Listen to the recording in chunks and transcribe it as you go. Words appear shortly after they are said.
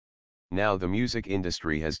Now the music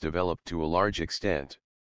industry has developed to a large extent.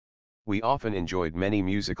 We often enjoyed many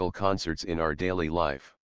musical concerts in our daily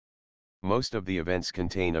life. Most of the events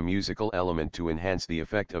contain a musical element to enhance the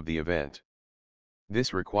effect of the event.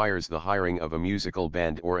 This requires the hiring of a musical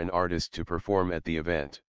band or an artist to perform at the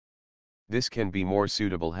event. This can be more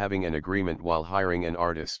suitable having an agreement while hiring an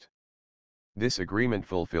artist. This agreement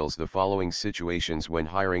fulfills the following situations when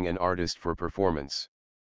hiring an artist for performance.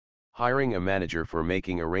 Hiring a manager for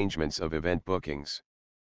making arrangements of event bookings.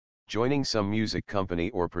 Joining some music company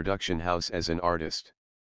or production house as an artist.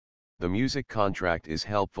 The music contract is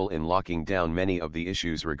helpful in locking down many of the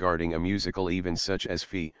issues regarding a musical event, such as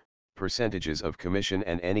fee, percentages of commission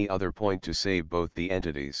and any other point to save both the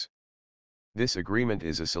entities. This agreement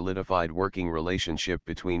is a solidified working relationship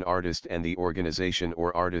between artist and the organization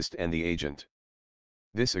or artist and the agent.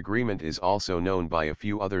 This agreement is also known by a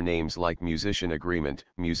few other names like musician agreement,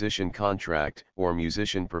 musician contract, or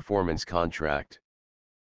musician performance contract.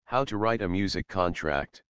 How to write a music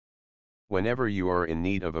contract. Whenever you are in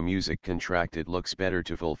need of a music contract, it looks better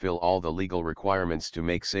to fulfill all the legal requirements to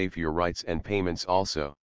make safe your rights and payments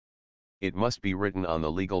also. It must be written on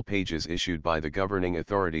the legal pages issued by the governing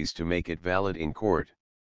authorities to make it valid in court.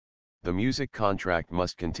 The music contract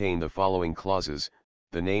must contain the following clauses: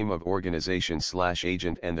 the name of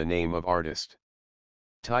organization/agent and the name of artist.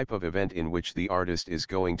 Type of event in which the artist is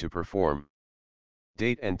going to perform.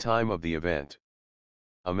 Date and time of the event.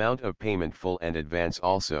 Amount of payment, full and advance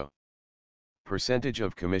also. Percentage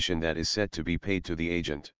of commission that is set to be paid to the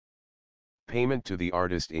agent. Payment to the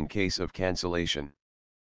artist in case of cancellation.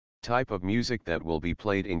 Type of music that will be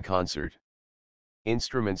played in concert.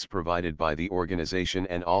 Instruments provided by the organization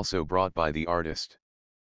and also brought by the artist.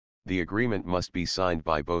 The agreement must be signed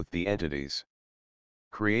by both the entities.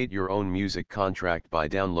 Create your own music contract by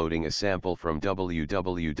downloading a sample from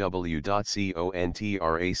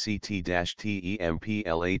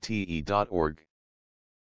www.contract-template.org.